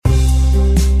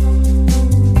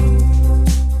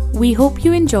We hope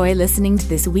you enjoy listening to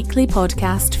this weekly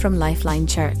podcast from Lifeline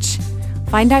Church.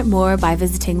 Find out more by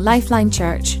visiting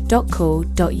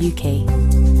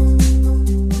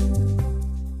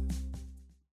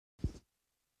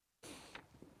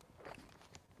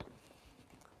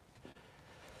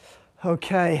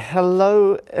Okay,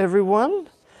 hello everyone.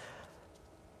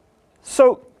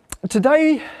 So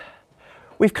today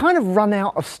we've kind of run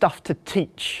out of stuff to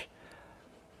teach.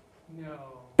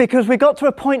 Because we got to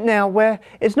a point now where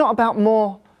it's not about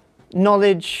more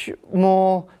knowledge,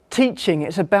 more teaching,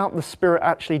 it's about the Spirit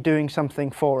actually doing something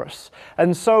for us.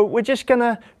 And so we're just going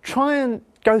to try and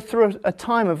go through a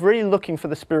time of really looking for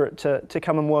the Spirit to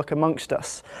come and work amongst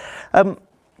us.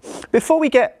 Before we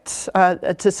get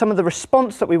to some of the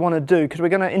response that we want to do, because we're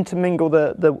going to intermingle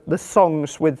the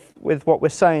songs with what we're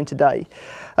saying today,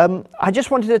 I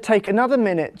just wanted to take another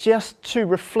minute just to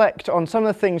reflect on some of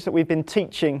the things that we've been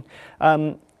teaching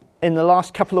in the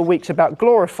last couple of weeks about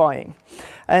glorifying.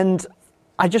 And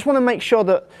I just want to make sure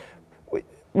that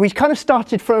we kind of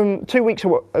started from 2 weeks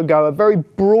ago, a very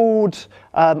broad,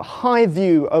 high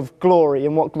view of glory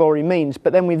and what glory means,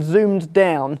 but then we've zoomed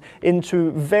down into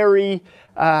very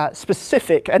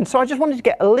specific. And so I just wanted to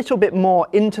get a little bit more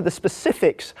into the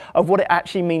specifics of what it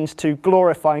actually means to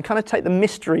glorify and kind of take the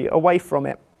mystery away from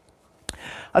it.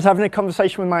 I was having a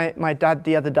conversation with my dad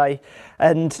the other day,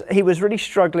 and he was really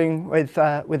struggling with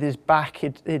his back.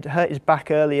 He'd hurt his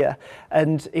back earlier,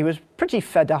 and he was pretty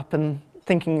fed up and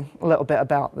thinking a little bit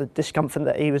about the discomfort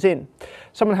that he was in.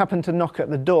 Someone happened to knock at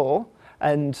the door,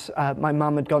 and my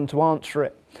mum had gone to answer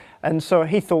it. And so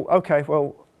he thought, okay,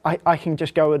 well, I can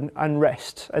just go and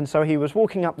rest. And so he was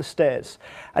walking up the stairs,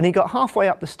 and he got halfway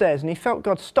up the stairs, and he felt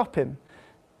God stop him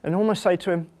and almost say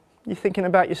to him, "You thinking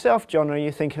about yourself, John, or are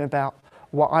you thinking about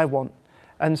what I want?"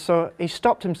 And so he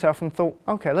stopped himself and thought,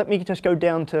 okay, let me just go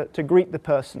down to greet the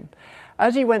person.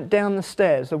 As he went down the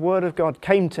stairs, the word of God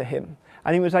came to him,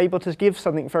 and he was able to give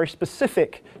something very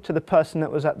specific to the person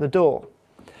that was at the door.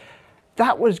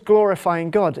 That was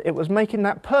glorifying God. It was making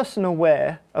that person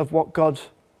aware of what God,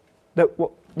 that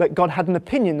God had an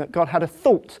opinion, that God had a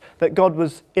thought, that God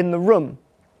was in the room.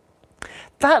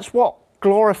 That's what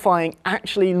glorifying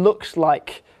actually looks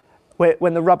like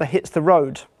when the rubber hits the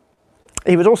road.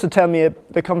 He was also telling me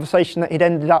the conversation that he'd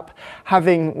ended up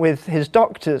having with his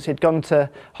doctors. He'd gone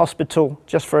to hospital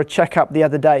just for a checkup the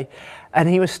other day, and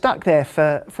he was stuck there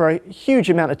for a huge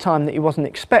amount of time that he wasn't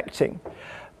expecting.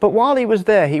 But while he was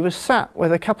there, he was sat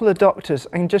with a couple of doctors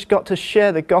and just got to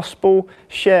share the gospel,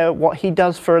 share what he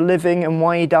does for a living and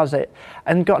why he does it,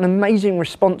 and got an amazing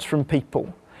response from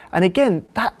people. And again,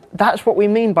 that's what we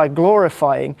mean by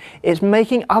glorifying. It's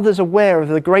making others aware of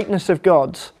the greatness of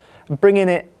God, bringing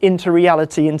it into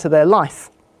reality, into their life.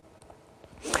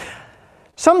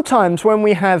 Sometimes when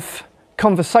we have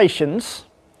conversations,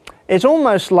 it's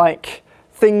almost like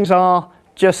things are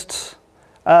just,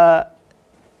 we're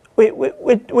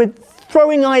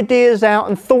throwing ideas out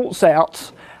and thoughts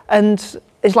out, and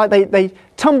it's like they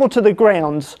tumble to the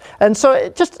ground. And so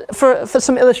just for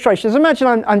some illustrations,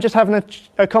 imagine I'm just having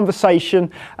a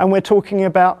conversation and we're talking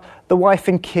about the wife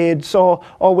and kids, or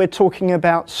we're talking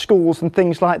about schools and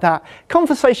things like that.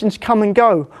 Conversations come and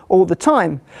go all the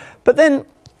time. But then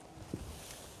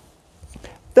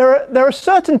there are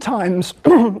certain times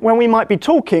when we might be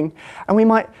talking and we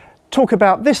might talk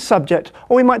about this subject,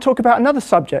 or we might talk about another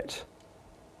subject.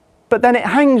 But then it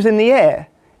hangs in the air.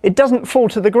 It doesn't fall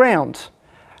to the ground.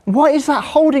 Why is that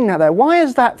holding that there? Why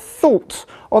is that thought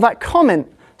or that comment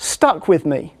stuck with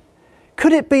me?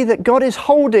 Could it be that God is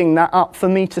holding that up for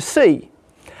me to see?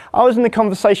 I was in a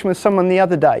conversation with someone the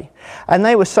other day, and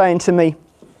they were saying to me,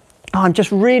 I'm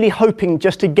just really hoping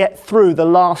just to get through the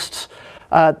last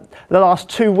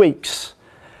 2 weeks.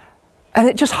 And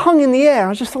it just hung in the air.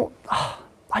 I just thought,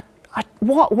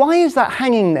 why is that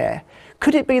hanging there?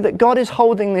 Could it be that God is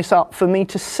holding this up for me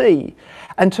to see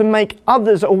and to make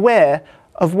others aware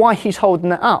of why he's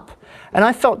holding it up? And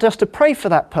I felt just to pray for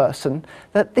that person,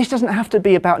 that this doesn't have to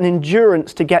be about an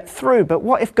endurance to get through, but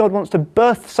what if God wants to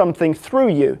birth something through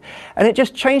you? And it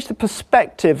just changed the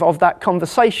perspective of that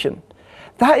conversation.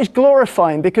 That is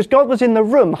glorifying, because God was in the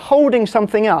room holding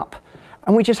something up,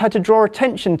 and we just had to draw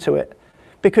attention to it.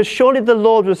 Because surely the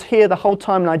Lord was here the whole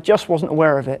time and I just wasn't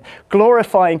aware of it.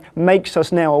 Glorifying makes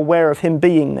us now aware of him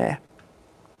being there.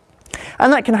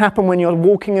 And that can happen when you're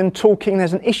walking and talking.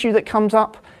 There's an issue that comes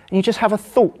up and you just have a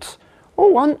thought.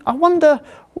 Oh, I wonder,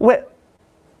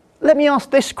 let me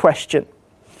ask this question.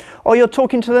 Or you're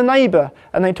talking to the neighbour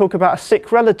and they talk about a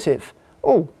sick relative.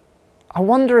 Oh, I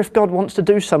wonder if God wants to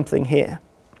do something here.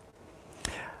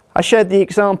 I shared the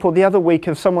example the other week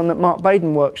of someone that Mark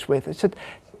Baden works with. I said,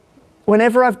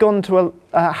 whenever I've gone to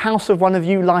a house of one of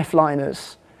you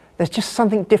Lifeliners, there's just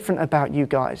something different about you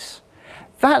guys.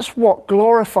 That's what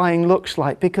glorifying looks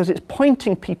like, because it's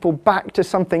pointing people back to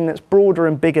something that's broader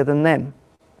and bigger than them.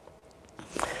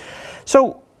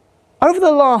 So over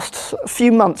the last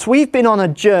few months, we've been on a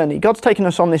journey. God's taken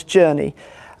us on this journey.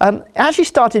 It actually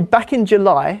started back in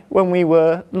July when we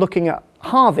were looking at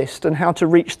harvest and how to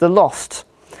reach the lost.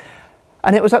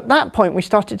 And it was at that point we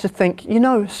started to think, you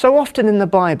know, so often in the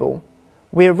Bible,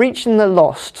 we're reaching the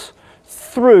lost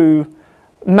through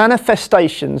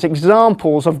manifestations,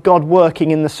 examples of God working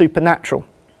in the supernatural.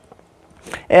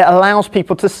 It allows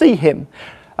people to see him.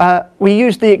 We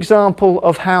used the example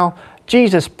of how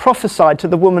Jesus prophesied to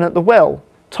the woman at the well,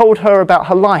 told her about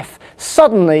her life.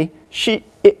 Suddenly, she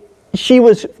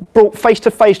was brought face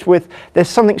to face with, there's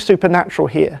something supernatural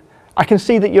here. I can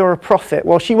see that you're a prophet.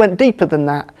 Well, she went deeper than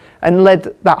that and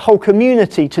led that whole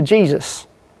community to Jesus.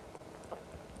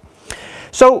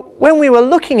 So when we were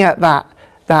looking at that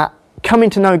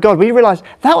coming to know God, we realized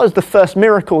that was the first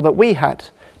miracle that we had.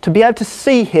 To be able to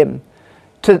see him,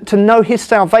 to know his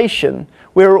salvation,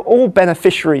 we were all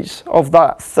beneficiaries of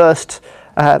that first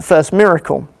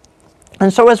miracle.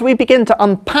 And so as we begin to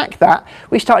unpack that,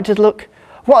 we started to look,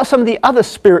 what are some of the other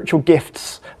spiritual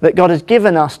gifts that God has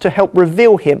given us to help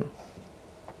reveal him?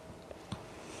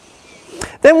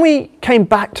 Then we came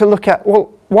back to look at,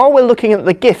 well, while we're looking at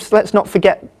the gifts, let's not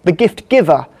forget the gift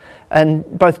giver. And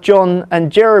both John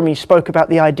and Jeremy spoke about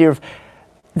the idea of,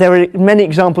 there are many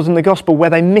examples in the gospel where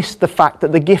they missed the fact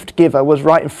that the gift giver was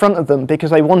right in front of them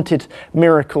because they wanted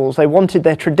miracles, they wanted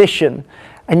their tradition,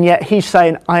 and yet he's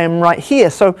saying, I am right here.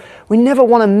 So we never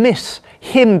want to miss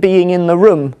him being in the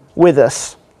room with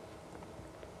us.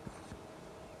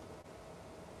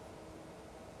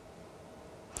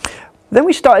 Then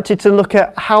we started to look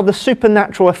at how the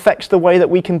supernatural affects the way that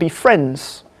we can be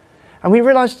friends. And we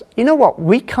realized, you know what,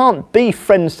 we can't be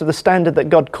friends to the standard that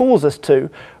God calls us to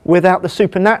without the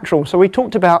supernatural. So we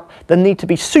talked about the need to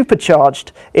be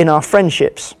supercharged in our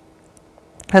friendships.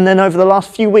 And then over the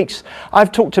last few weeks,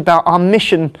 I've talked about our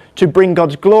mission to bring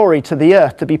God's glory to the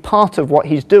earth, to be part of what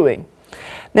he's doing.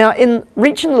 Now, in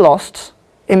reaching the lost,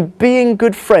 in being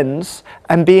good friends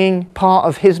and being part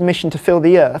of his mission to fill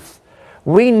the earth,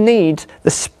 we need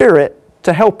the Spirit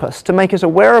to help us, to make us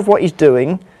aware of what he's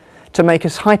doing, to make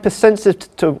us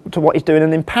hypersensitive to what he's doing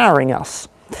and empowering us.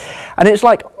 And it's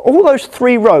like all those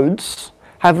three roads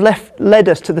have led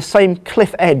us to the same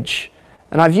cliff edge.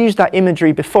 And I've used that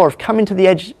imagery before of coming to the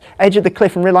edge of the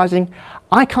cliff and realizing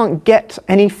I can't get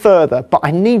any further, but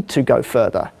I need to go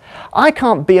further. I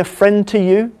can't be a friend to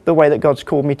you the way that God's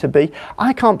called me to be.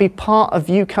 I can't be part of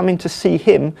you coming to see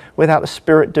him without the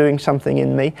Spirit doing something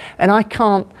in me. And I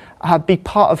can't be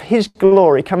part of his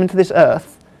glory coming to this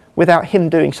earth without him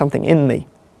doing something in me.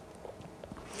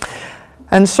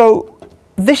 And so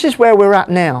this is where we're at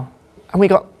now. And we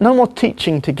got no more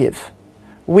teaching to give.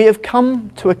 We have come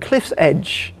to a cliff's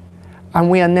edge and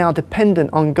we are now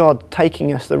dependent on God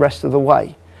taking us the rest of the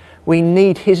way. We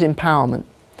need his empowerment.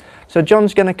 So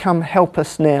John's going to come help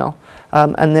us now,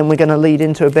 and then we're going to lead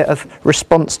into a bit of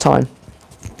response time.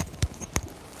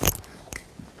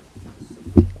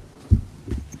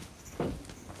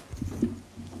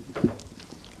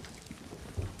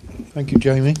 Thank you,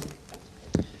 Jamie.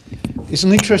 It's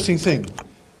an interesting thing.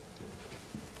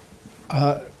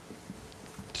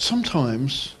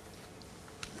 Sometimes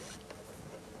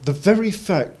the very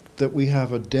fact that we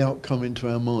have a doubt come into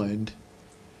our mind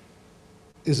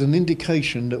is an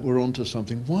indication that we're onto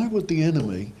something. Why would the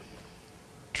enemy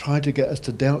try to get us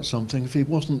to doubt something if it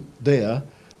wasn't there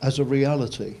as a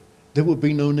reality? There would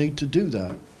be no need to do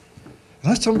that. And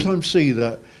I sometimes see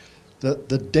that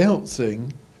the doubt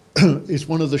thing is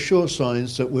one of the sure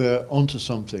signs that we're onto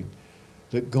something,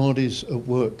 that God is at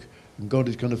work and God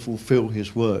is going to fulfill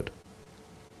his word.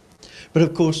 But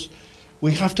of course,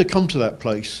 we have to come to that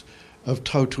place of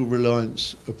total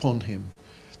reliance upon him.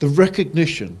 The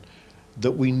recognition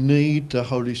that we need the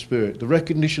Holy Spirit, the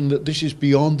recognition that this is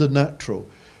beyond the natural,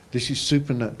 this is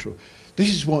supernatural. This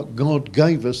is what God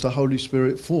gave us the Holy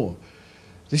Spirit for.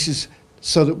 This is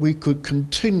so that we could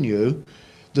continue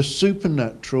the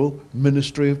supernatural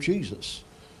ministry of Jesus.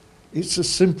 It's a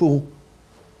simple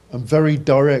and very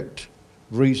direct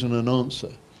reason and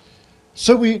answer.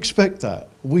 So we expect that,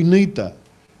 we need that,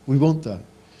 we want that.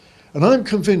 And I'm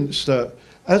convinced that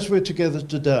as we're together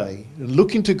today and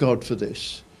looking to God for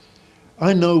this,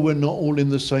 I know we're not all in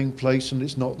the same place and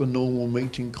it's not the normal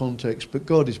meeting context, but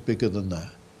God is bigger than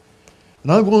that.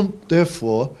 And I want,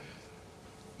 therefore,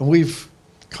 and we've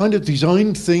kind of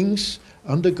designed things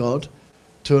under God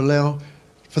to allow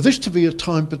for this to be a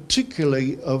time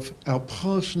particularly of our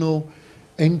personal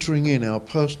entering in, our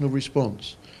personal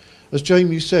response. As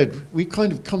Jamie said, we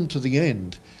kind of come to the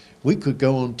end. We could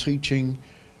go on teaching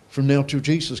from now till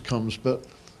Jesus comes, but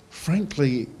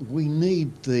frankly, we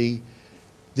need the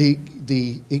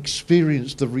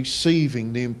experience, the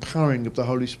receiving, the empowering of the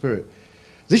Holy Spirit.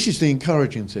 This is the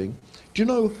encouraging thing. Do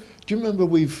you remember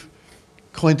we've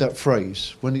coined that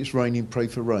phrase, when it's raining, pray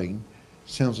for rain?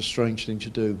 Sounds a strange thing to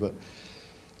do, but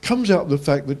comes out of the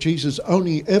fact that Jesus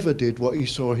only ever did what he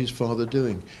saw his Father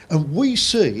doing. And we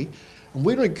see, and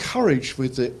we're encouraged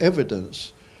with the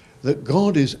evidence that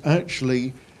God is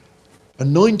actually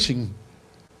anointing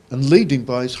and leading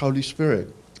by his Holy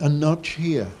Spirit. A nudge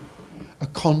here, a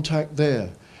contact there,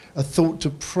 a thought to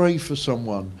pray for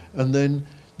someone, and then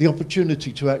the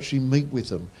opportunity to actually meet with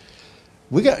them.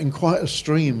 We're getting quite a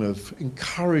stream of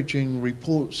encouraging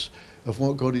reports of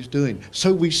what God is doing.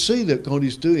 So we see that God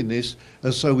is doing this,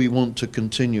 and so we want to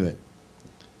continue it.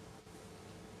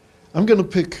 I'm going to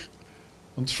pick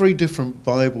on 3 different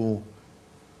Bible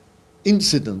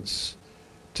incidents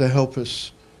to help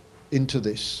us into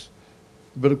this.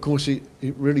 But of course it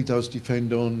really does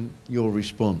depend on your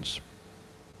response.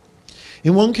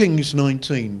 In 1 Kings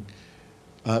 19,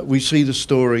 we see the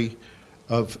story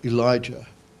of Elijah.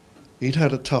 He'd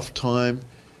had a tough time.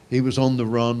 He was on the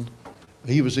run.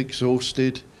 He was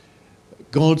exhausted.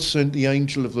 God sent the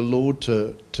angel of the Lord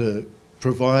to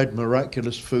provide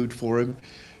miraculous food for him,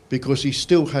 because he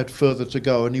still had further to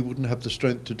go and he wouldn't have the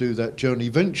strength to do that journey.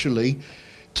 Eventually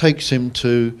takes him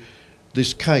to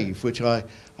this cave, which I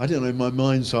don't know, in my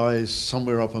mind's eye is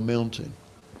somewhere up a mountain.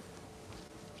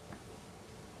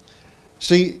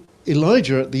 See,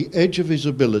 Elijah at the edge of his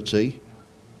ability,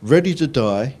 ready to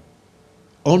die,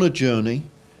 on a journey,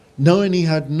 knowing he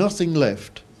had nothing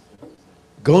left,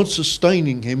 God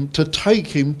sustaining him to take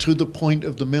him to the point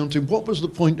of the mountain. What was the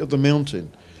point of the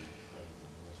mountain?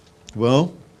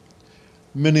 Well,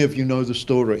 many of you know the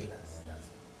story.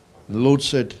 The Lord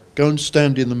said, go and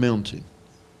stand in the mountain,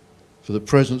 for the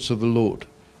presence of the Lord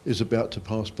is about to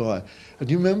pass by. And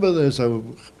you remember there's a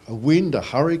wind, a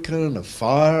hurricane, a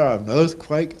fire, an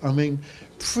earthquake. I mean,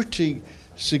 pretty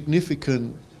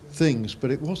significant things, but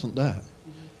it wasn't that.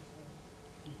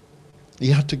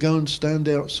 He had to go and stand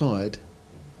outside,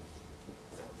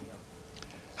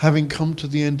 having come to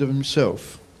the end of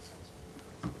himself,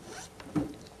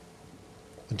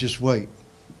 and just wait.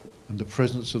 And the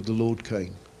presence of the Lord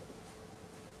came.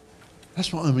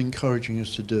 That's what I'm encouraging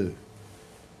us to do.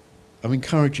 I'm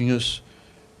encouraging us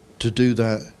to do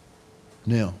that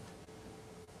now.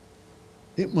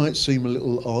 It might seem a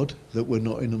little odd that we're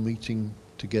not in a meeting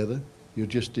together. You're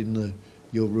just in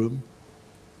your room.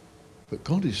 But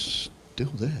God is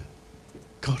still there.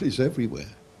 God is everywhere.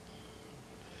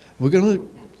 We're going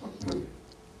to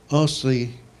ask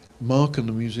Mark and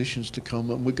the musicians to come,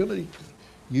 and we're going to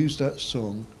use that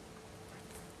song,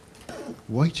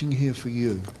 Waiting Here for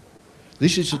You.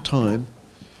 This is a time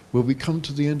where we come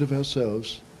to the end of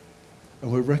ourselves and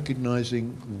we're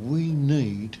recognizing we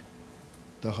need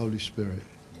the Holy Spirit.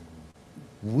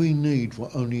 We need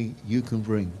what only you can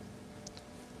bring.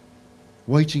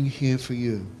 Waiting here for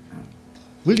you.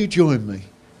 Will you join me?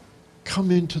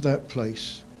 Come into that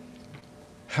place,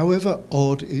 however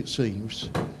odd it seems,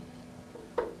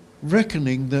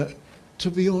 reckoning that, to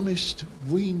be honest,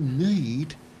 we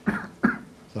need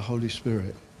the Holy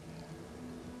Spirit.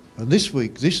 And this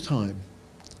week, this time,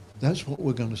 that's what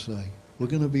we're going to say. We're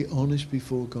going to be honest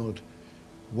before God,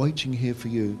 waiting here for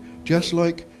you, just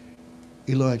like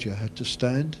Elijah had to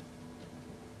stand,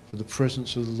 for the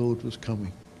presence of the Lord was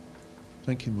coming.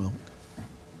 Thank you, Mark.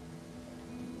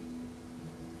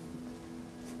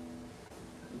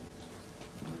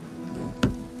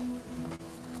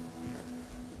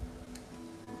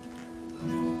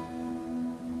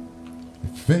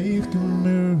 Faith can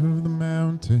move the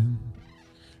mountain,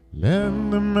 let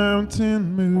the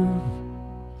mountain move.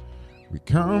 We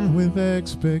come with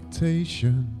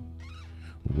expectation,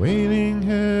 waiting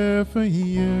here for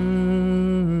you.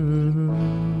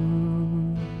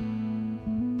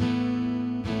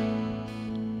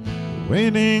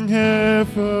 Waiting here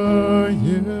for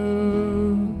you,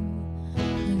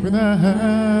 with our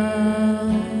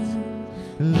hands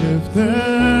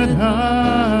lifted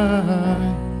high.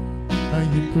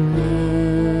 You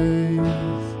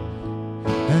praise,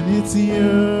 and it's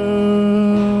you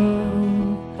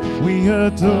we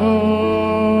adore,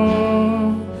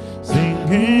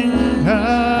 singing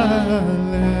hallelujah.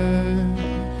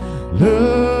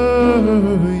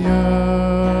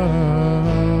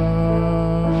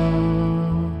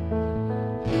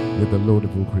 You're the Lord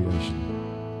of all creation.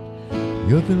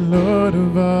 You're the Lord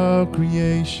of all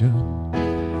creation,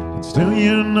 and still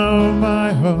you know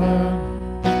my heart.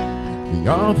 the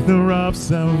author of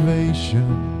salvation.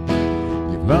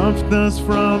 You've loved us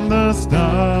from the start,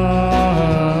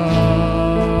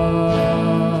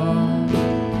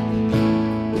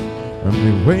 and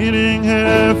we're waiting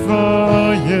here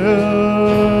for you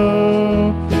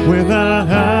with our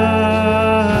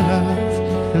hands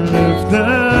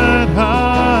lifted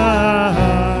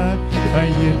high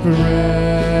in praise.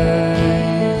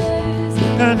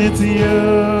 And it's you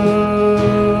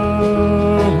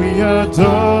we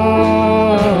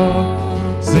adore,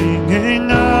 singing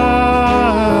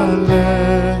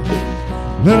hallelujah.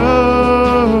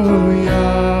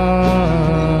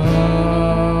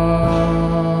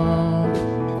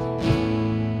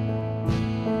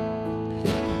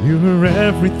 You are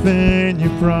everything you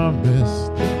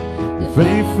promised. Your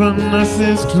faithfulness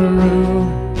is true.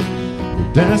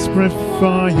 We're desperate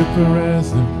for your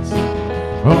presence.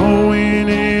 All we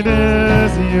need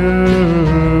is you.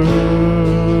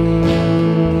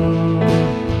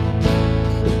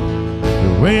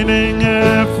 We're waiting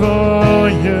here for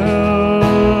you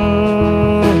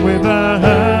with our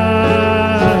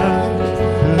hands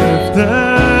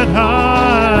lifted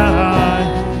high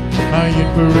in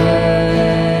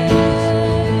praise.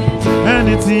 And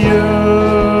it's you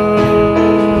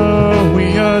we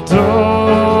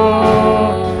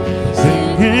adore,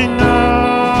 singing hallelujah.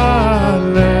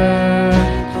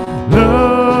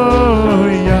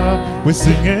 We're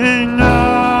singing hallelujah.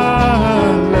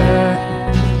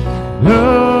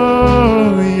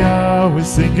 We're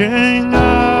singing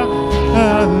hallelujah.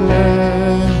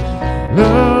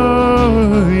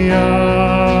 We're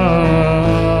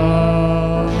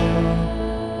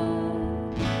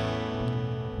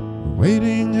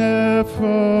waiting here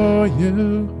for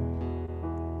you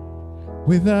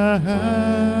with our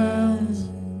hands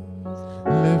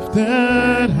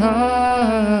lifted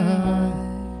high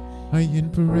in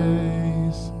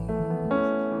praise.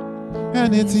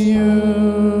 And it's you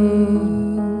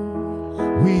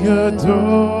we adore,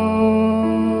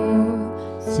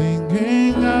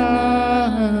 singing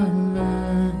hallelujah.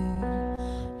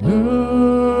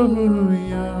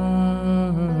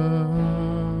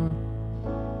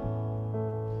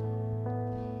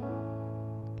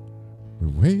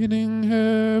 We're waiting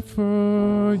here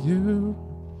for you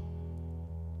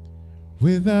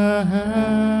with our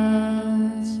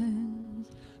hands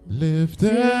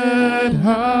lifted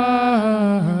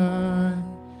high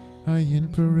in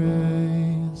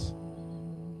praise.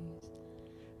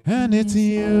 And it's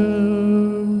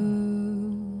you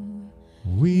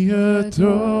we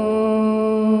adore,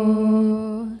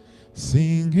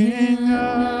 singing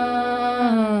hallelujah.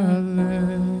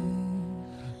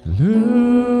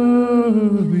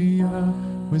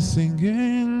 We're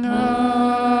singing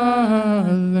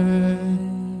hallelujah.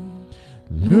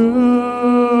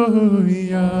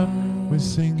 We're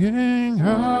singing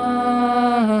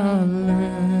hallelujah.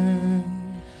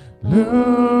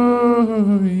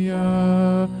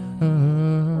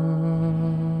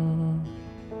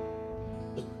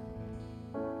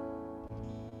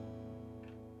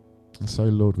 And so,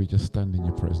 Lord, we just stand in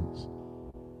your presence.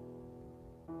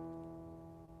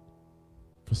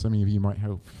 For some of you, it might be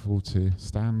helpful to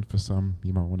stand. For some,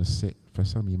 you might want to sit. For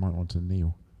some, you might want to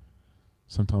kneel.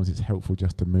 Sometimes it's helpful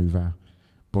just to move our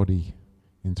body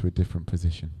into a different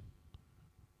position.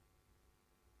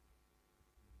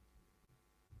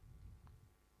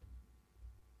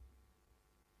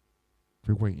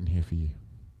 We're waiting here for you.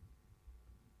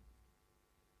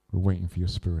 We're waiting for your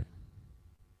Spirit.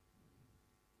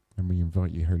 And we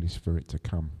invite you, Holy Spirit, to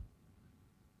come.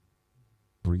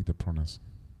 Breathe upon us.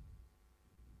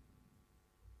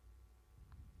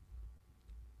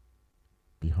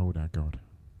 Behold our God.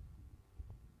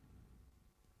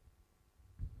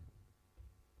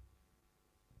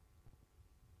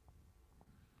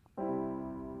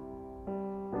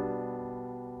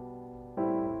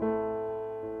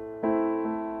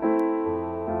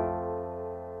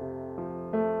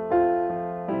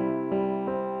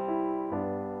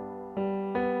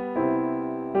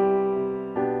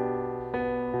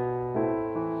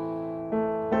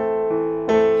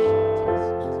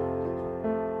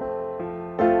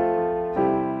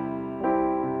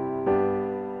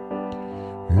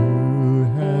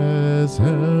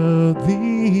 Held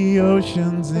the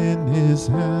oceans in his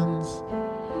hands,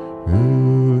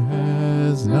 who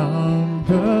has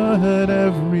numbered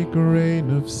every grain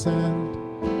of sand,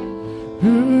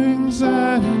 kings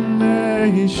and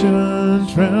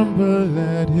nations tremble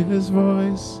at his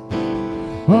voice,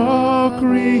 all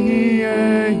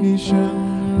creation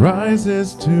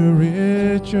rises to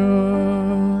rejoice.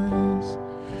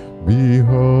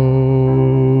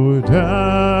 Behold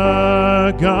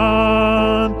our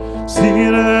God,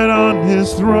 seated on his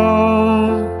his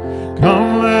throne.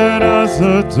 Come, let us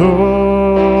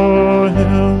adore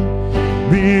him.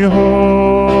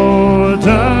 Behold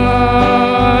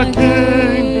our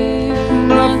King,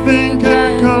 nothing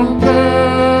can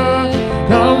compare.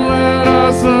 Come, let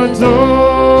us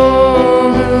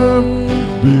adore him.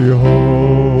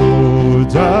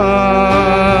 Behold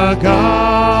our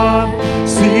God,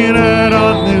 seated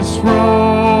on his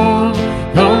throne.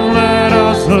 Come, let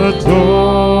us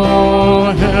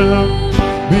adore him.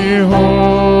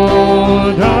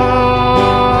 Behold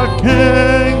our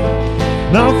King,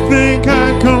 nothing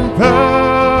can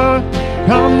compare.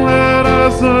 Come, let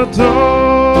us adore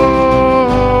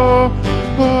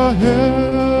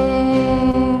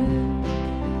him.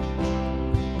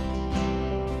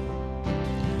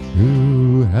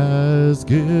 Who has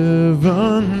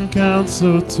given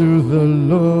counsel to the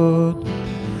Lord?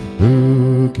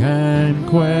 Who can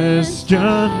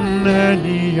question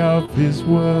any of his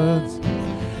words?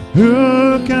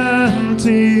 Who can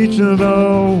teach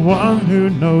the one who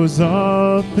knows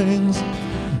all things?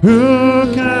 Who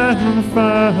can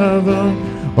fathom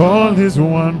all his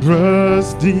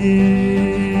wondrous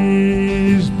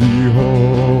deeds?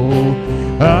 Behold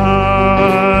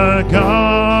our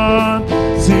God,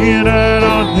 seated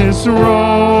on his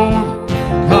throne.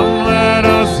 Come, let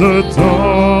us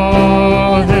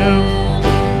adore him.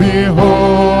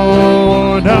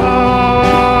 Behold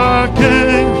our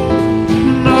King,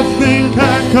 nothing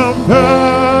can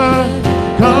compare.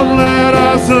 Come, let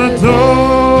us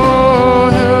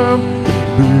adore him.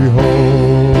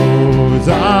 Behold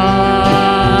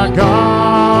our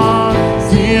God,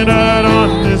 seated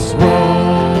on his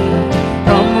throne.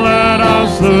 Come, let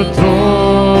us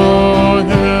adore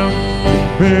him.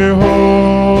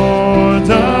 Behold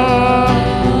our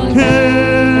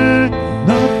King,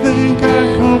 nothing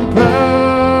can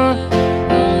compare.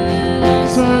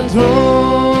 Let's adore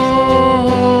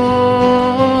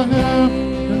him.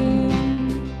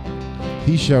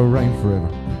 He shall reign forever.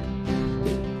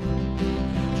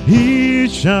 He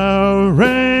shall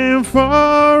reign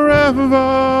forever.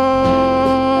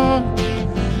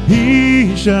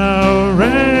 He shall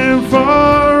reign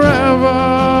forever.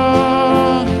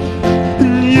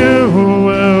 You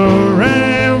will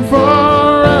reign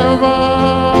forever.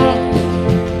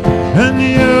 And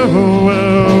you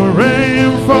will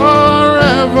reign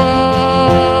forever.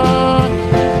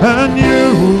 And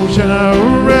you shall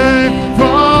reign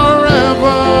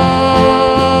forever.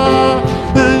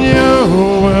 And you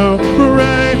will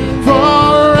reign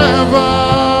forever.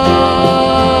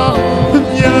 And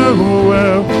you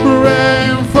will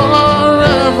reign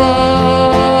forever.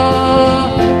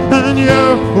 And you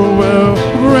will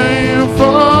reign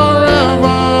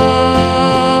forever.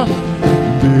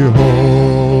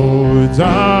 Behold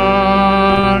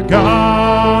our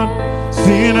God,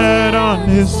 seated on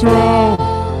his throne.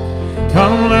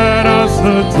 Come, let us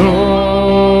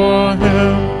adore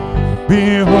him.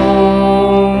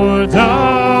 Behold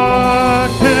our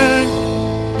King,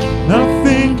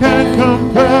 nothing can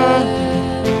compare.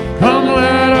 Come,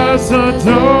 let us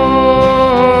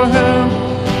adore him.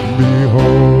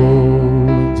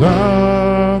 Behold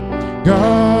our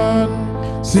God,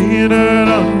 seated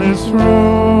on his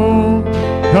throne.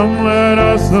 Come, let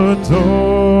us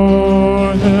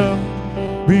adore him.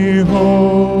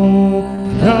 Behold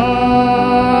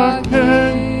our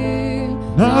King,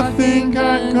 nothing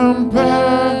can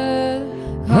compare.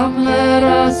 Come, let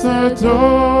us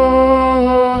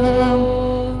adore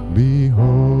him.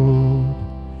 Behold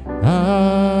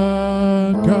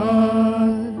our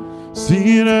God,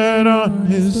 seated on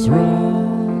his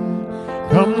throne.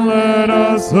 Come, let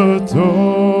us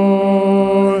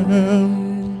adore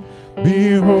him.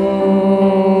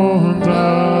 Behold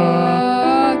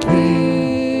our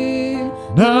King,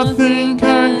 nothing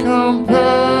can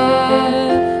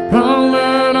compare. Come,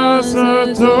 let us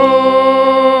adore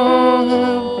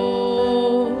him.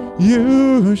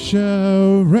 You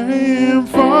shall reign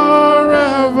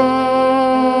forever.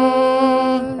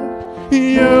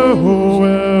 You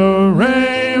will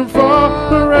reign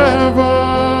forever.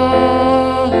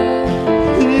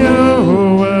 You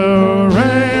will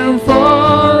reign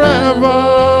forever.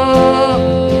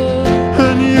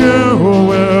 And you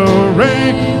will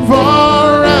reign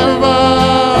forever.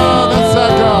 That's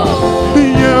our God.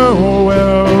 You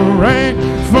will reign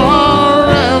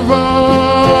forever.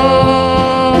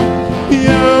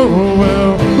 You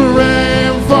will reign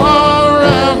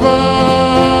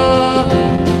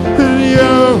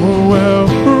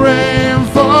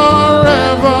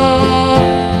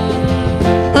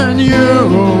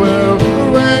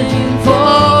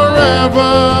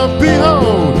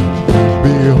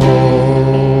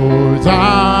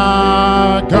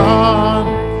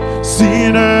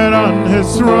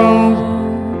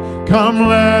throne. Come,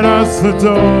 let us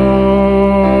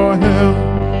adore him.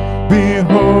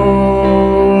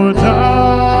 Behold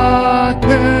our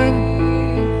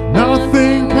King,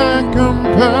 nothing can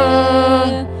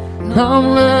compare. Come,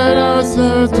 let us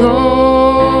adore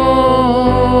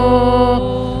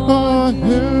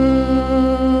him.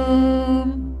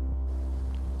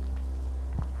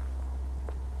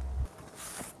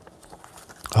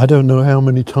 I don't know how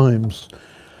many times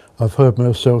I've heard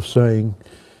myself saying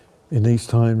in these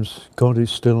times, God is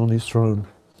still on his throne.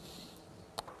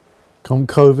 Come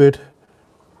COVID,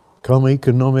 come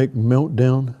economic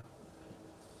meltdown,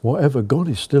 whatever, God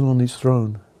is still on his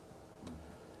throne.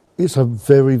 It's a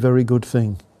very, very good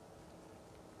thing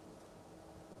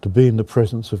to be in the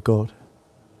presence of God.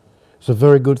 It's a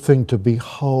very good thing to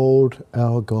behold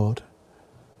our God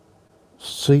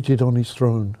seated on his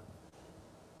throne,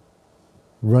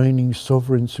 reigning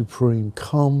sovereign supreme.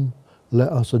 Come, let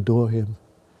us adore him.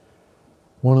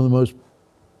 One of the most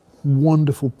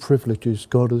wonderful privileges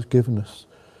God has given us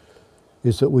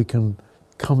is that we can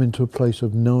come into a place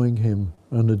of knowing him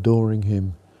and adoring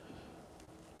him.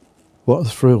 What a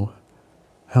thrill.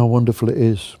 How wonderful it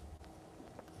is.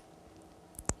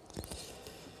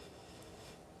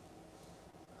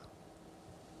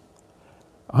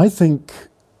 I think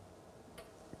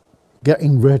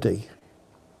getting ready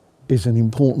is an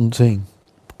important thing.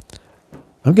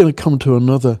 I'm going to come to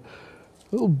another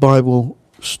little Bible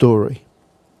story.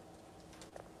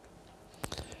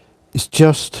 It's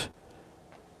just,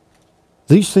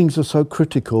 these things are so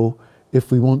critical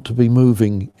if we want to be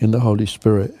moving in the Holy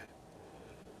Spirit.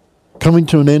 Coming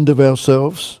to an end of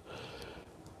ourselves,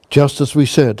 just as we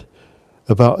said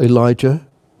about Elijah,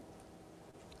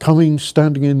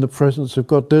 standing in the presence of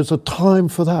God. There's a time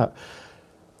for that.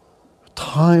 A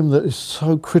time that is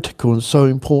so critical and so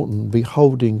important,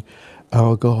 beholding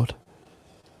our God.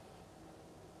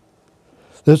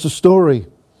 There's a story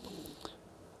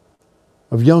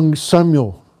of young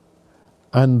Samuel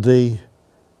and the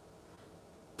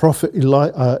prophet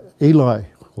Eli,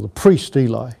 or the priest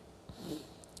Eli.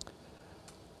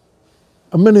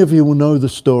 And many of you will know the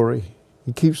story.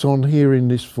 He keeps on hearing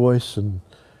this voice and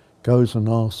goes and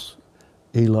asks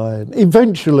Eli. And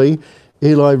eventually,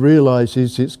 Eli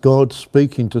realizes it's God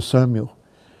speaking to Samuel.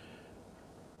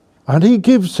 And he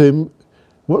gives him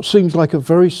what seems like a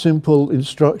very simple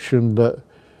instruction that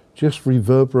just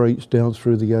reverberates down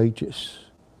through the ages.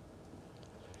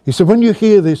 He said, when you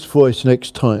hear this voice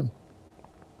next time,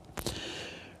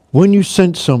 when you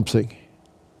sense something,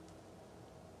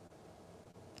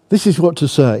 this is what to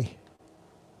say.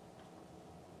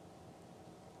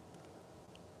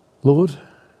 Lord,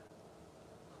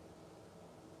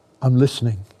 I'm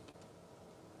listening.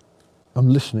 I'm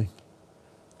listening.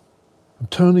 I'm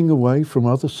turning away from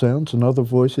other sounds and other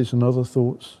voices and other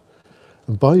thoughts.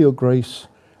 And by your grace,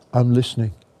 I'm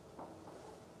listening.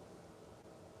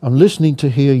 I'm listening to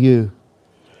hear you.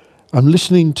 I'm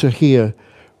listening to hear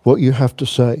what you have to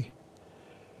say.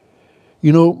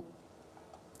 You know,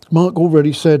 Mark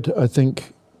already said, I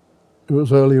think it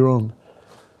was earlier on,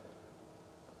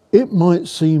 it might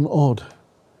seem odd,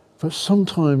 but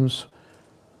sometimes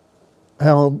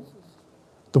the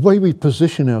way we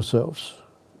position ourselves,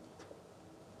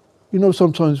 you know,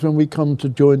 sometimes when we come to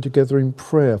join together in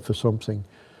prayer for something,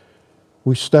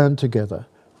 we stand together.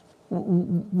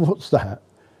 What's that?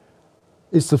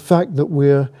 It's the fact that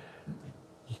we're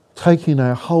taking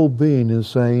our whole being and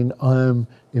saying, I am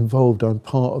involved, I'm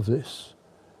part of this.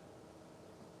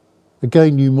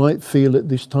 Again, you might feel at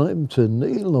this time to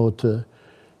kneel or to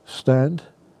stand,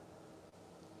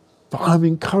 but I'm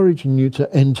encouraging you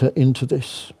to enter into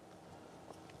this.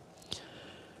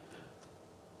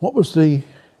 What was the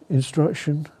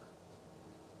instruction?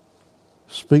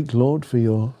 Speak, Lord, for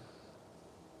your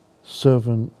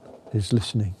servant is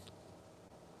listening.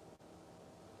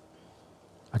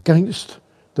 Against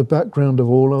the background of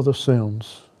all other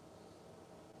sounds,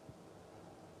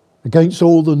 against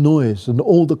all the noise and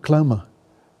all the clamour,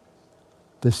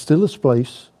 there's still a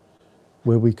space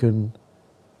where we can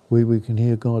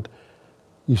hear God.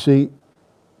 You see,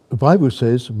 the Bible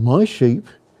says, my sheep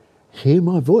hear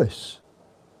my voice.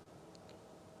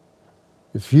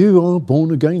 If you are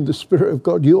born again, the Spirit of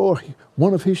God, you are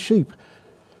one of his sheep.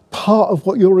 Part of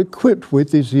what you're equipped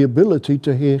with is the ability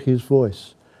to hear his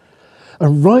voice.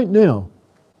 And right now,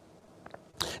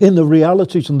 in the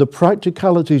realities and the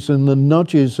practicalities and the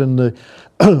nudges and the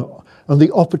and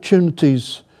the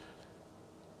opportunities,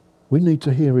 we need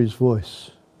to hear his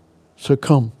voice. So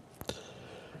come,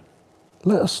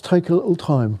 let us take a little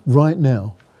time right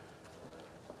now,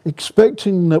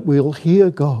 expecting that we'll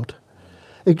hear God,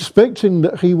 expecting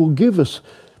that he will give us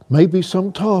Maybe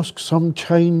some task, some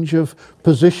change of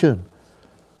position,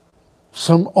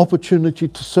 some opportunity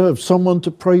to serve, someone to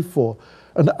pray for,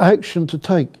 an action to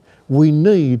take. We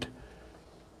need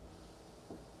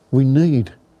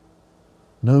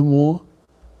no more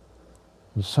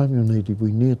than Samuel needed.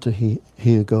 We need to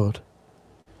hear God.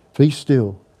 Be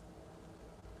still,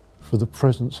 for the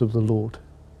presence of the Lord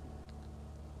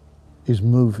is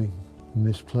moving in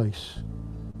this place.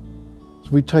 So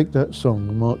we take that song,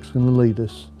 and Mark's going to lead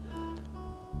us.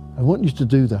 I want you to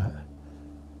do that,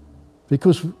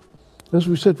 because as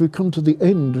we said, we've come to the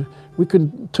end. We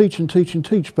can teach and teach and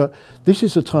teach, but this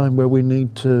is a time where we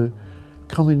need to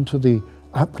come into the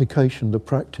application, the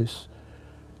practice.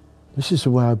 This is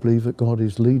the way I believe that God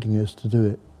is leading us to do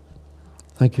it.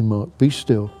 Thank you, Mark. Be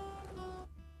still.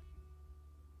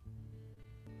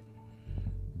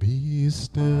 Be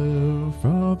still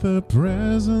for the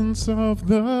presence of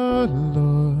the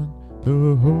Lord,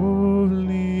 the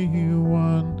Holy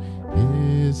One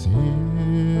is here.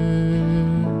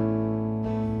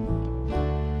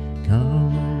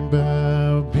 Come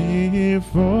bow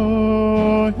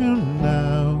before Him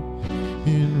now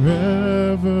in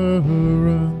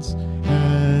reverence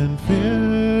and fear.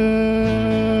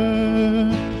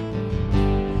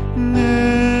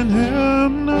 In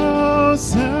Him no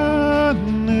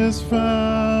sin is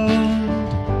found.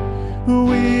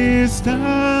 We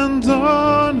stand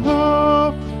on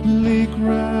holy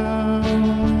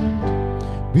ground.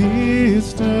 Be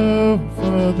still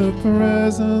for the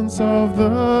presence of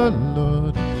the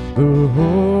Lord, the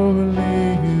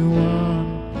Holy One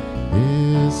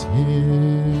is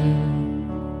here.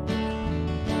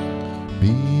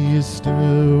 Be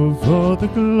still, for the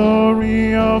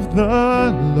glory of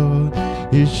the Lord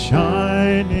is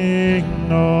shining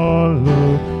all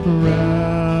around.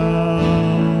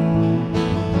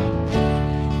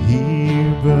 He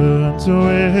burns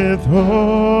with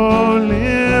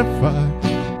holy fire,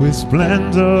 with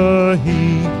splendor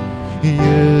He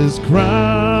is crowned.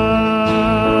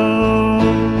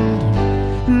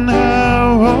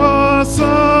 Now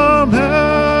awesome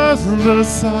as the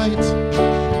sight,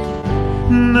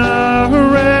 now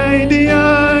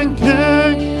radiant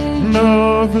King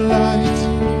of light.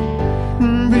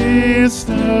 Be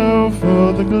still,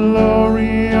 for the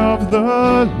glory of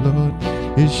the Lord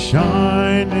is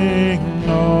shining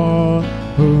all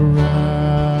around.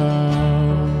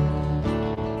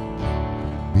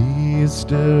 Be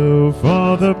still,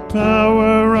 for the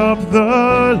power of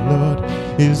the Lord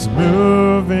is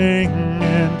moving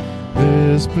in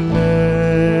this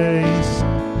place.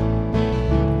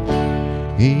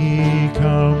 He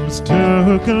comes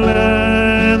to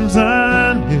cleanse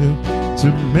and heal,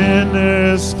 to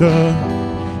minister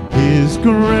His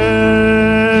grace.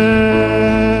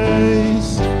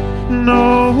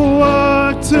 No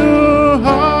work too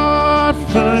hard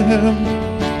for Him.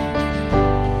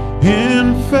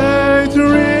 In faith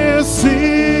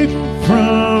receive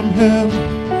from Him.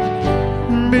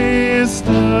 Be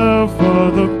still,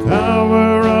 for the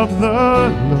power of the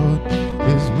Lord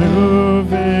is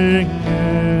moving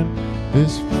in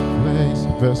this place.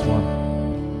 Verse 1.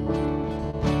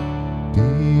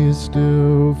 Be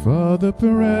still, for the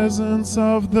presence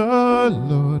of the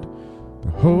Lord,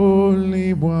 the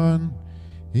Holy One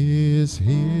is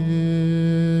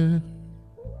here.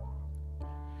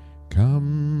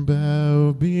 Come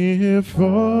bow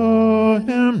before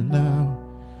Him now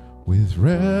with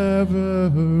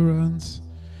reverence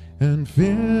and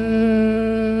fear.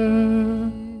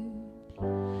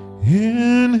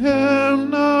 In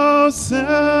Him no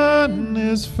sin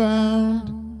is found.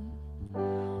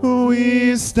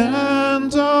 We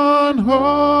stand on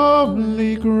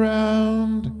holy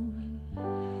ground.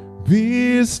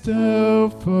 Be still,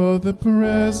 for the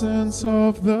presence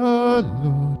of the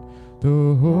Lord,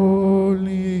 the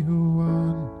Holy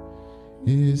One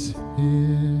is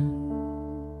here.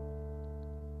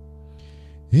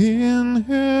 In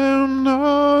Him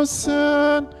no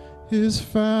sin is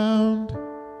found.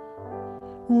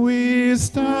 We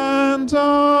stand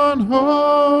on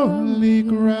holy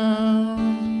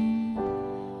ground.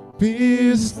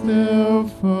 Be still,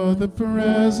 for the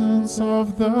presence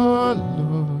of the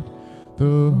Lord,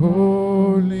 the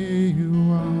Holy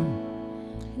One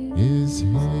is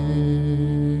here.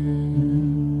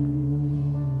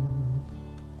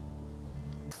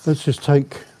 Let's just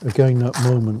take again that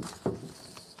moment.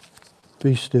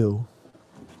 Be still,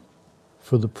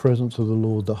 for the presence of the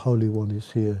Lord, the Holy One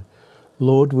is here.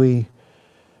 Lord, we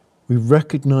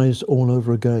recognize all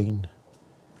over again,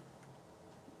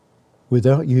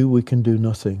 without You we can do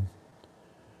nothing.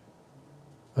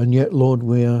 And yet, Lord,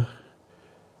 we're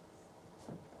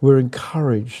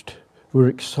encouraged, we're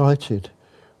excited,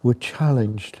 we're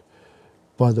challenged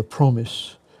by the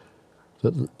promise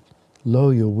that, lo,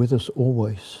 you're with us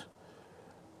always.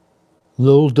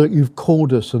 Lord, that you've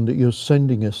called us and that you're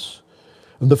sending us.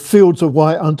 And the fields are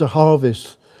white unto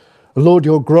harvest. Lord,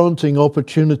 you're granting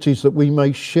opportunities that we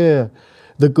may share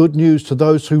the good news to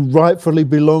those who rightfully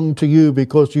belong to you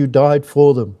because you died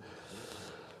for them.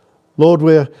 Lord,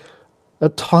 we're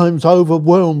at times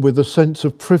overwhelmed with a sense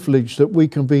of privilege that we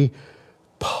can be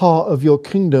part of your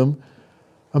kingdom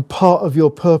and part of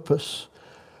your purpose.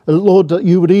 And Lord, that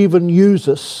you would even use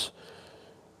us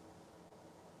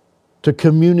to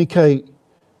communicate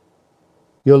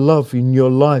your love in your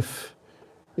life,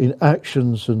 in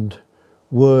actions and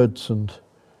words and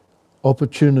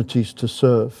opportunities to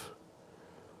serve.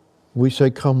 We say,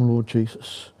 come, Lord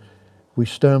Jesus. We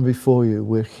stand before you.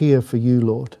 We're here for you,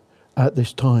 Lord, at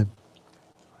this time.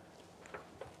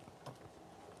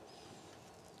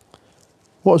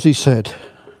 What has he said?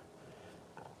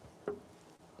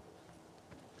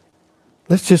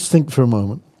 Let's just think for a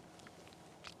moment.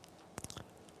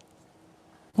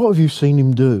 What have you seen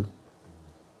him do?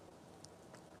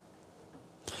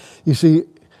 You see,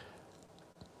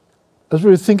 as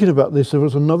we were thinking about this, there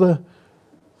was another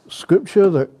scripture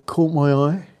that caught my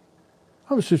eye.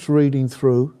 I was just reading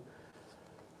through.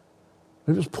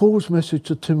 It was Paul's message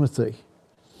to Timothy.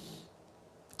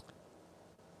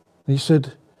 He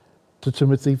said to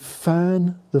Timothy,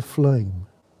 fan the flame.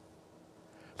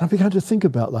 And I began to think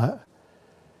about that.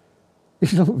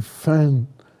 You don't fan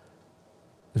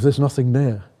if there's nothing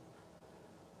there.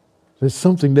 There's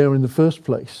something there in the first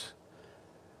place.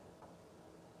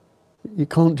 You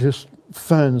can't just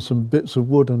fan some bits of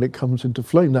wood and it comes into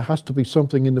flame. There has to be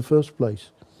something in the first place.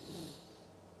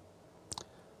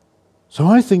 So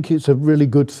I think it's a really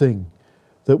good thing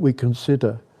that we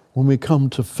consider when we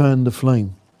come to fan the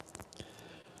flame.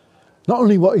 Not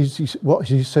only what has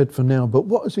he said for now, but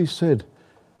what has he said?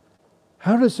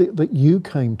 How is it that you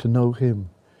came to know him?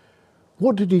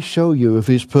 What did he show you of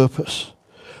his purpose?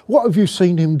 What have you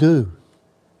seen him do?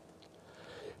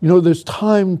 You know, there's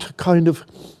time to kind of,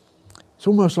 it's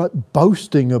almost like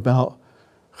boasting about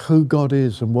who God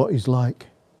is and what he's like.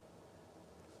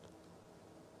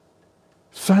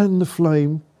 Fan the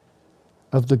flame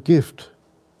of the gift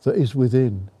that is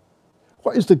within.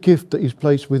 What is the gift that he's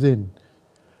placed within?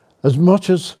 As much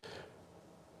as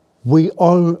we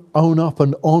own up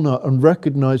and honour and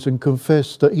recognise and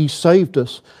confess that he saved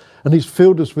us and he's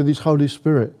filled us with his Holy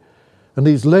Spirit and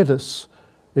he's led us,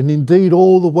 and indeed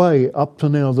all the way up to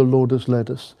now the Lord has led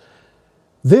us.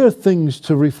 There are things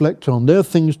to reflect on. There are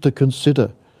things to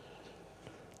consider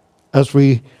as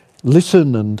we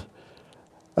listen and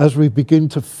as we begin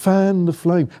to fan the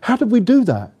flame. How do we do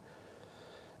that?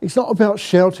 It's not about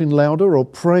shouting louder or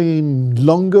praying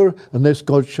longer unless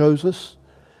God shows us.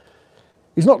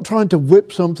 It's not trying to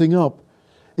whip something up.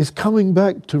 It's coming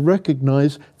back to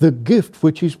recognise the gift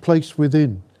which is placed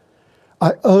within.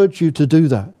 I urge you to do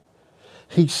that.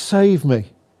 He saved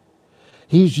me.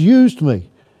 He's used me.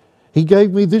 He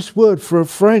gave me this word for a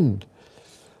friend.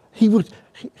 He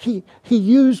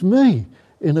used me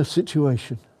in a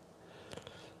situation.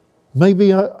 Maybe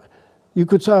you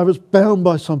could say I was bound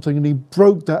by something and he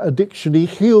broke that addiction. He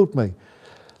healed me.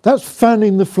 That's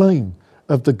fanning the flame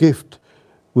of the gift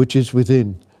which is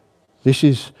within. This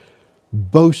is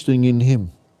boasting in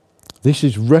him. This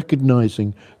is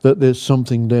recognizing that there's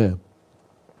something there.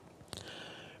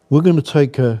 We're going to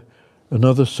take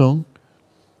another song.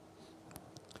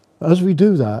 As we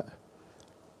do that,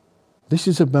 this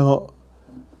is about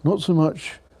not so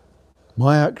much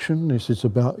my action, this is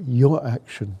about your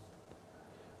action.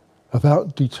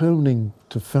 About determining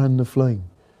to fan the flame,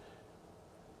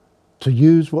 to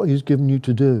use what he's given you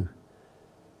to do,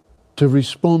 to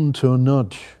respond to a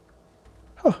nudge.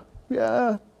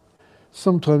 Yeah,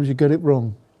 sometimes you get it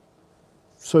wrong.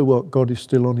 So what? God is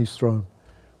still on his throne.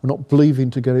 We're not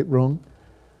believing to get it wrong.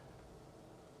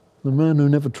 The man who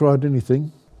never tried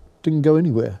anything didn't go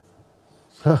anywhere.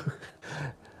 So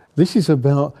this is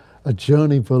about a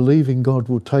journey believing God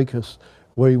will take us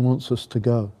where he wants us to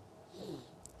go.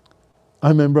 I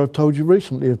remember I've told you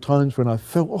recently of times when I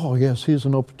felt, oh yes, here's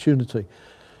an opportunity.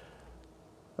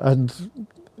 And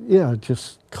yeah, I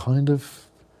just kind of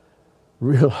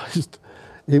realised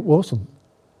it wasn't.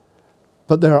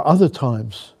 But there are other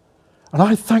times, and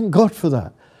I thank God for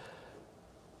that.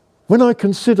 When I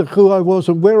consider who I was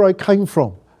and where I came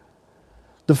from,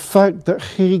 the fact that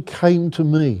he came to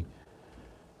me,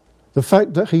 the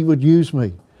fact that he would use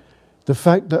me, the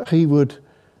fact that he would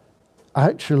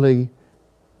actually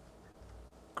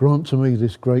grant to me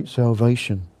this great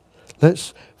salvation.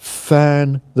 Let's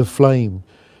fan the flame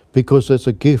because there's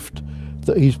a gift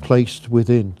that he's placed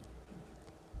within.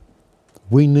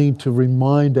 We need to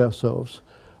remind ourselves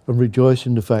and rejoice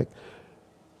in the fact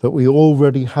that we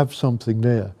already have something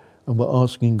there, and we're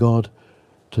asking God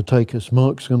to take us.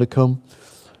 Mark's going to come.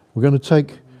 We're going to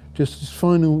take just this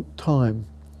final time,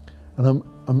 and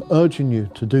I'm urging you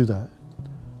to do that.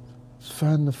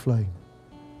 Fan the flame.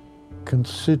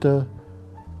 Consider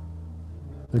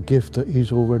the gift that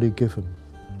he's already given.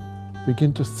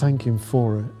 Begin to thank him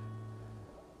for it.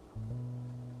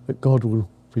 That God will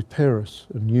prepare us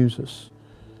and use us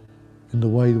in the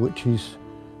way which he's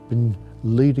been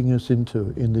leading us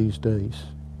into in these days.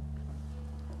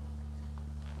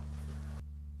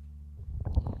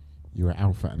 You are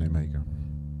Alpha and Omega.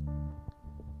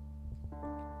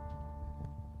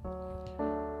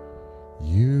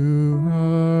 You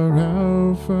are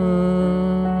Alpha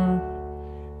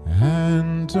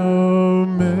and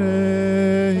Omega.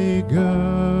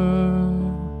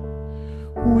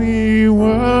 We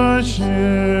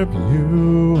worship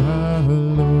you, our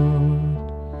Lord.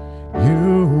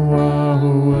 You are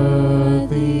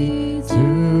worthy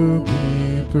to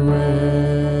be praised.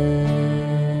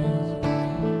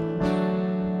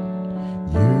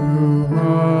 You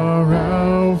are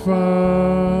Alpha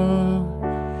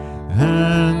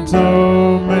and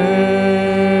Omega.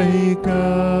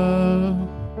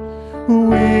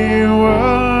 We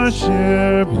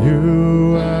worship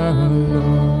you, our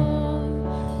Lord.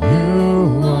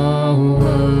 You are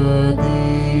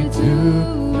worthy to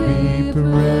be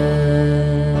praised.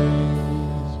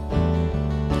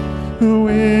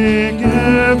 We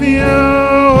give you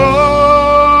all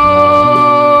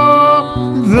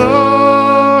the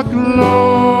glory.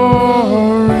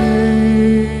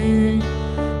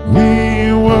 We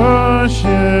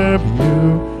worship you,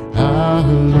 our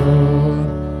Lord.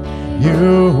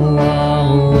 You are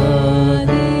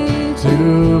worthy to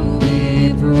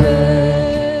be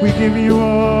praised. We give you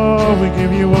all, we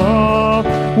give you all,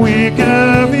 we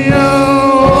give you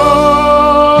all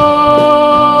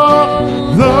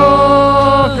the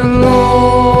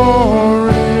glory.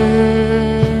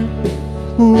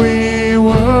 We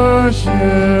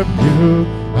worship you,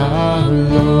 our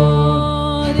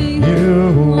Lord.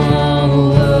 You are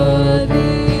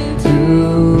worthy to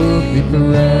be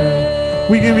praised.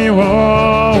 We give you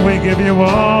all, we give you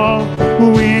all,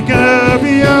 we give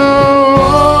you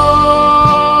all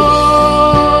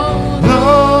the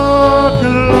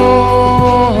glory.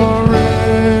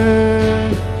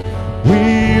 We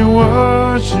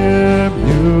worship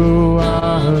you,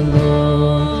 our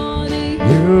Lord.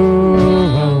 You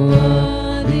are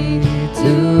worthy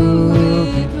to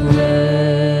be praised.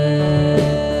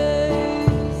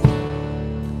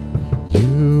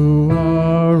 You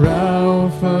are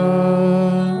Alpha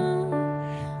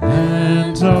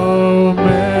and Omega.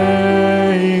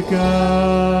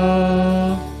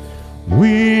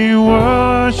 We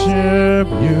worship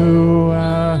you,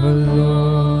 our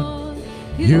Lord.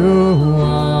 You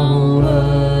are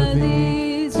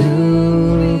worthy to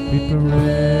be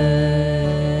praised.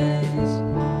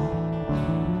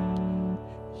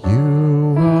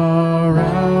 You are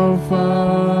Alpha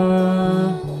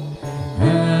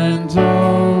and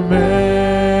Omega.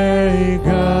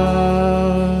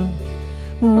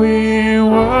 We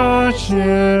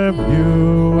worship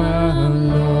you, our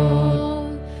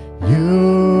Lord. You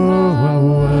are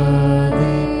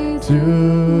worthy to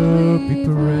be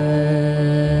praised.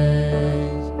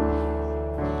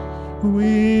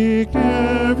 We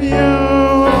give you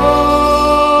all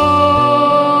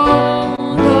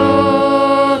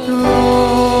the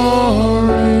glory.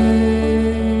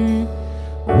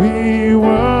 We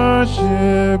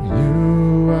worship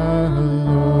you, our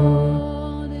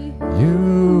Lord. You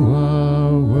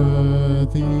are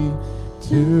worthy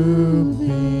to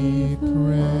be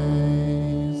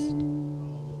praised.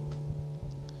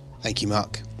 Thank you,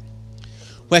 Mark.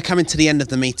 We're coming to the end of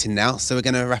the meeting now, so we're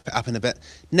going to wrap it up in a bit.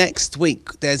 Next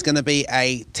week, there's going to be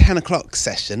a 10 o'clock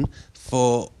session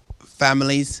for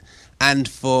families and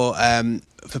for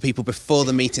people before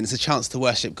the meeting. It's a chance to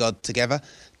worship God together.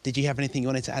 Did you have anything you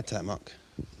wanted to add to that, Mark?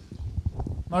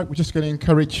 No, we're just going to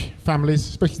encourage families,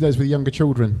 especially those with younger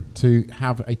children, to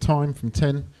have a time from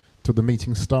 10 till the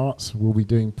meeting starts. We'll be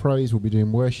doing praise, we'll be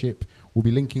doing worship, we'll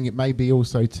be linking it maybe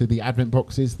also to the Advent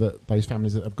boxes, that those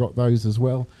families that have got those as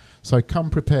well. So come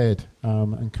prepared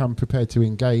and come prepared to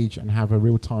engage and have a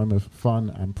real time of fun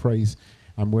and praise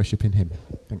and worship in him.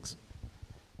 Thanks.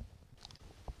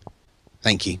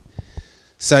 Thank you.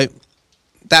 So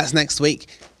that's next week.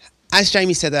 As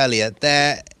Jamie said earlier,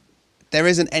 there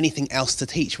isn't anything else to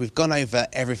teach. We've gone over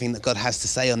everything that God has to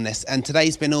say on this, and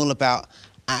today's been all about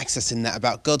accessing that,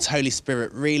 about God's Holy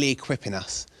Spirit really equipping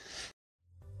us.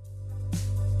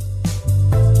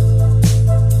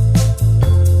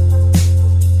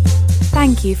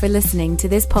 Thank you for listening to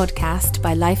this podcast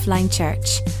by Lifeline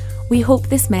Church. We hope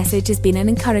this message has been an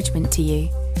encouragement to you.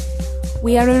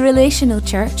 We are a relational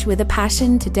church with a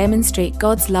passion to demonstrate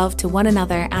God's love to one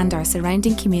another and our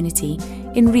surrounding community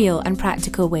in real and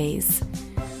practical ways.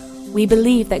 We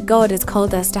believe that God has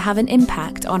called us to have an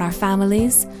impact on our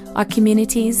families, our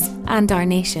communities, and our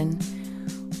nation.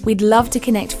 We'd love to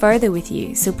connect further with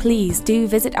you, so please do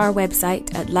visit our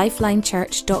website at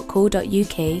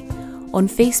lifelinechurch.co.uk, on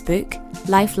Facebook,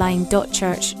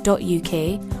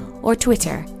 lifeline.church.uk, or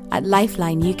Twitter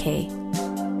 @LifelineUK.